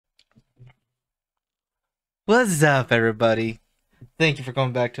What's up, everybody? Thank you for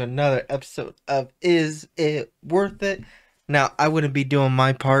coming back to another episode of Is It Worth It? Now, I wouldn't be doing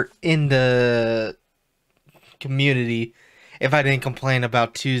my part in the community if I didn't complain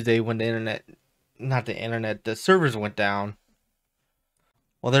about Tuesday when the servers went down.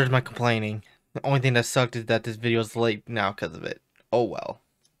 Well, there's my complaining. The only thing that sucked is that this video is late now because of it. Oh well.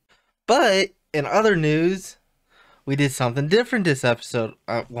 But, in other news, we did something different this episode.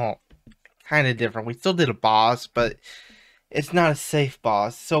 Well, kind of different. We still did a boss, but it's not a safe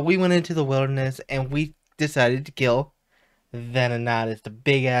boss. So we went into the wilderness and we decided to kill venanatis, the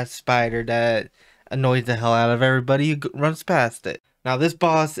big ass spider that annoys the hell out of everybody who runs past it. Now this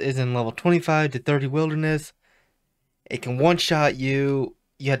boss is in level 25 to 30 wilderness. It can one-shot you.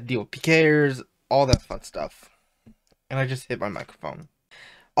 You have to deal with PKers, all that fun stuff. And I just hit my microphone.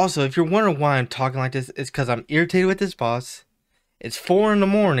 Also, if you're wondering why I'm talking like this, it's because I'm irritated with this boss. It's 4 in the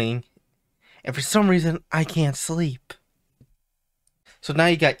morning, and for some reason, I can't sleep. So now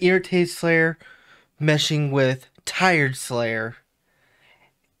you got Irritated Slayer meshing with Tired Slayer,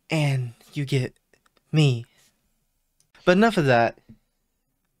 and you get me. But enough of that.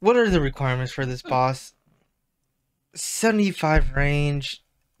 What are the requirements for this boss? 75 range,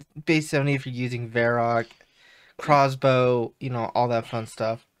 base 70 if you're using Varrock, crossbow, all that fun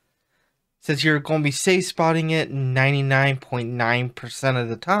stuff. Since you're going to be safe spotting it 99.9% of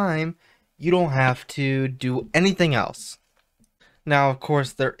the time, you don't have to do anything else. Now, of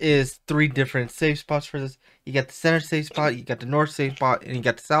course, there is 3 different safe spots for this. You got the center safe spot, you got the north safe spot, and you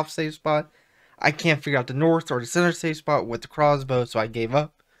got the south safe spot. I can't figure out the north or the center safe spot with the crossbow, so I gave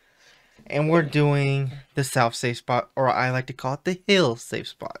up. And we're doing the south safe spot, or I like to call it the hill safe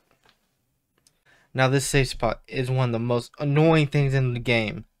spot. Now, this safe spot is one of the most annoying things in the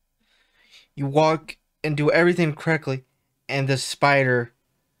game. You walk and do everything correctly, and the spider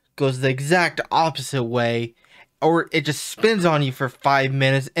goes the exact opposite way, or it just spins on you for 5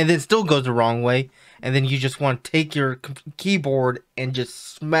 minutes and then still goes the wrong way, and then you just want to take your keyboard and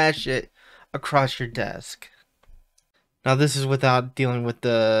just smash it across your desk. Now this is without dealing with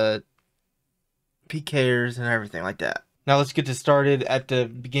the PKers and everything like that. Now let's get this started. At the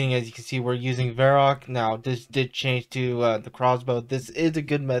beginning, as you can see, we're using Varrock. Now this did change to the crossbow. This is a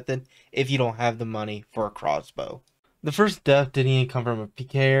good method if you don't have the money for a crossbow. The first death didn't even come from a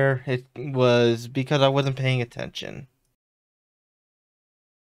PKer. It was because I wasn't paying attention.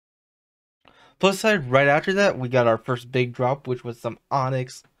 Plus side, right after that, we got our first big drop, which was some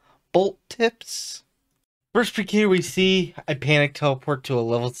Onyx bolt tips. First PK we see, I panic teleport to a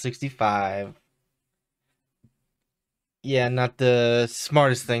level 65. Yeah, not the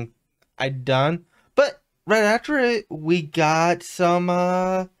smartest thing I'd done. But right after it, we got some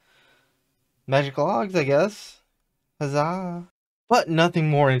magic logs, I guess. Huzzah. But nothing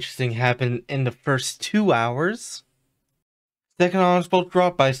more interesting happened in the first 2 hours. Second honest bolt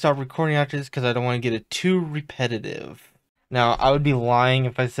drop, I stopped recording after this because I don't want to get it too repetitive. Now, I would be lying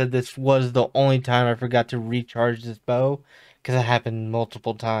if I said this was the only time I forgot to recharge this bow, because it happened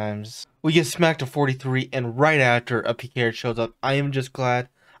multiple times. We get smacked to 43, and right after a PKer shows up, I am just glad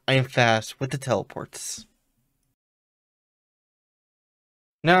I am fast with the teleports.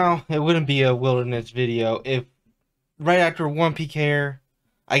 Now, it wouldn't be a wilderness video if right after one PKer,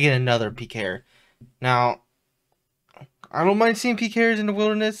 I get another PKer. Now, I don't mind seeing PKers in the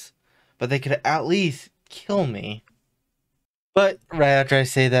wilderness, but they could at least kill me. But right after I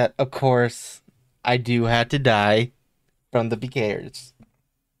say that, of course, I do have to die from the PKers.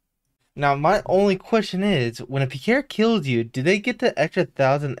 Now, my only question is, when a PKer kills you, do they get the extra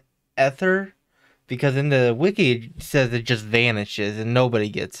 1,000 ether? Because in the wiki it says it just vanishes and nobody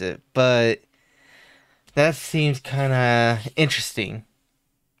gets it. But that seems kind of interesting.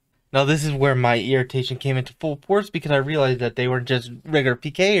 Now, this is where my irritation came into full force because I realized that they weren't just regular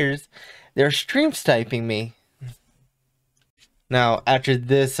PKers. They're stream sniping me. Now, after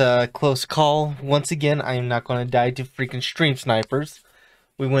this close call, once again, I am not going to die to freaking stream snipers.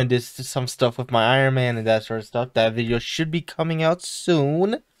 We went into some stuff with my Iron Man and that sort of stuff. That video should be coming out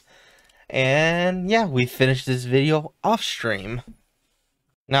soon. And yeah, we finished this video off stream.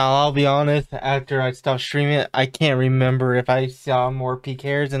 Now, I'll be honest, after I stopped streaming, I can't remember if I saw more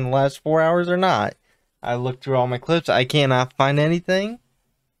PKers in the last 4 hours or not. I looked through all my clips, I cannot find anything.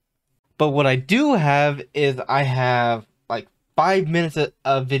 But what I do have is I have like 5 minutes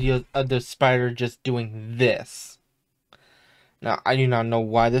of videos of the spider just doing this. Now, I do not know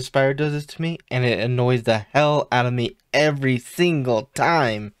why the spider does this to me, and it annoys the hell out of me every single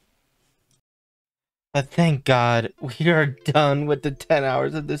time. But thank God, we are done with the 10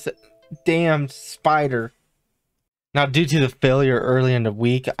 hours of this damn spider. Now, due to the failure early in the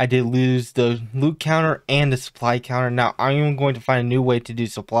week, I did lose the loot counter and the supply counter. Now, I am going to find a new way to do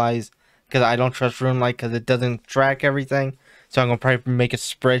supplies because I don't trust RuneLite because it doesn't track everything. So I'm going to probably make a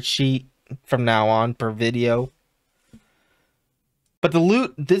spreadsheet from now on per video. But the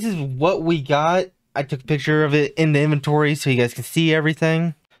loot, this is what we got. I took a picture of it in the inventory so you guys can see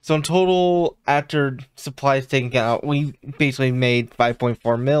everything. So in total, after supplies taken out, we basically made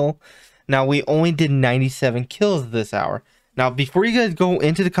 5.4 mil. Now, we only did 97 kills this hour. Now, before you guys go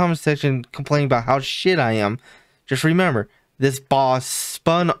into the comment section complaining about how shit I am, just remember, this boss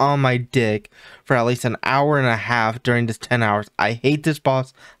spun on my dick for at least an hour and a half during this 10 hours. I hate this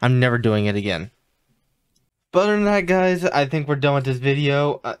boss. I'm never doing it again. But other than that, guys, I think we're done with this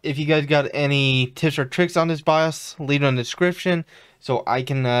video. If you guys got any tips or tricks on this boss, leave it in the description so I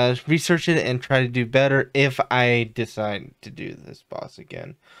can research it and try to do better if I decide to do this boss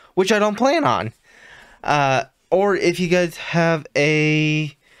again, which I don't plan on. Or if you guys have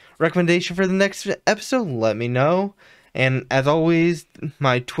a recommendation for the next episode, let me know. And as always,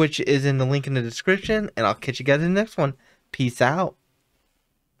 my Twitch is in the link in the description, and I'll catch you guys in the next one. Peace out.